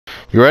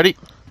You ready?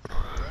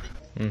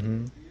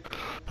 Mm-hmm.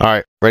 All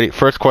right, ready.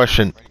 First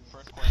question.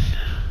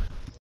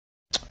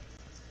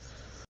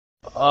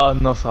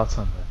 No thoughts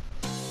on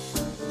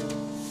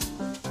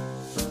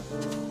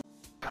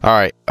All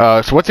right.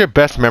 So what's your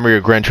best memory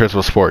of Gran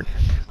Turismo Sport?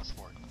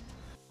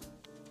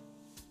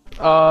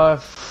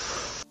 that.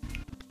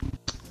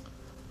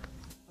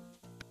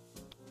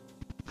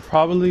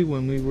 Probably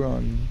when we were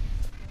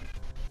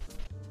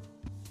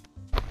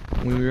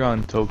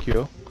on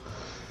Tokyo.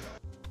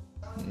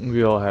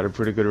 We all had a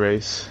pretty good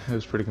race. It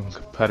was pretty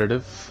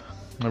competitive.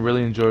 I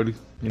really enjoyed,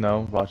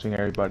 watching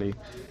everybody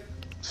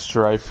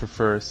strive for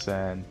first,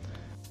 and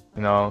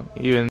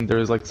even there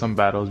was like some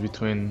battles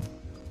between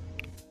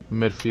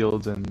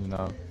midfields and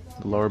the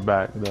lower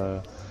back,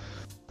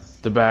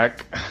 the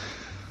back.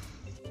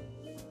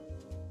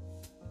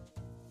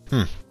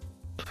 Hmm.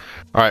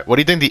 All right. What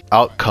do you think the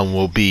outcome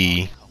will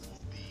be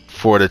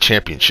for the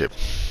championship?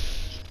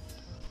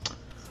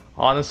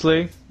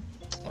 Honestly,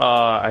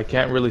 I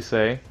can't really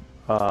say.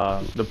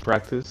 The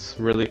practice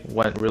really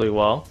went really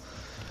well.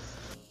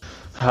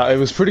 It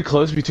was pretty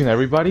close between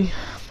everybody,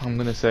 I'm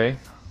gonna say,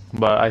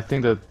 but I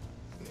think that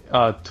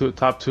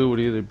top two would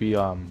either be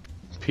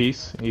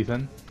Peace,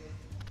 Ethan,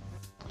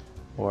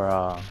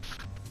 or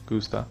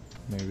Gusta,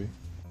 maybe.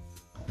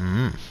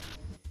 Hmm.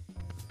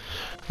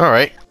 All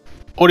right.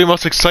 What are you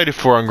most excited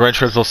for on Gran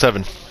Turismo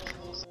 7?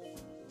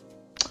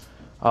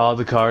 All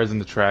the cars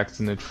and the tracks,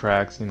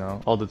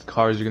 all the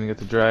cars you're gonna get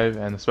to drive,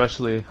 and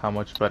especially how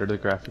much better the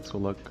graphics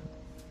will look.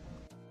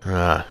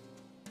 Uh,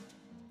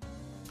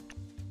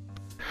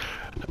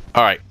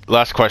 all right.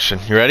 Last question.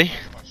 You ready?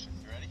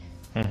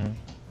 Hmm.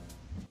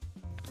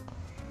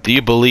 Do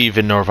you believe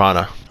in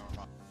Nirvana?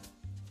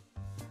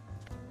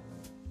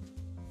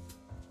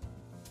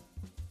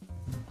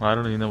 I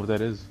don't even know what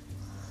that is.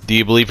 Do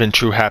you believe in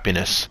true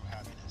happiness?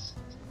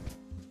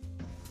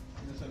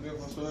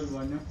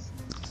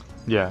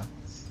 Yeah,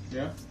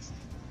 Yeah.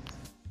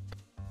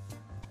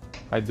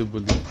 I do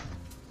believe.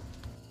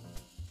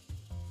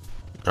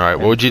 All right.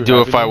 What And would you true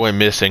do if I happiness? went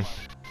missing?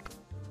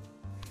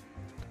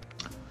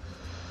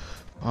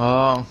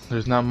 Oh,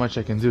 there's not much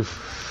I can do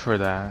for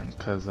that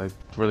because I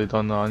really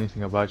don't know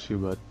anything about you,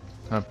 but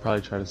I'll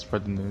probably try to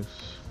spread the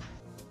news.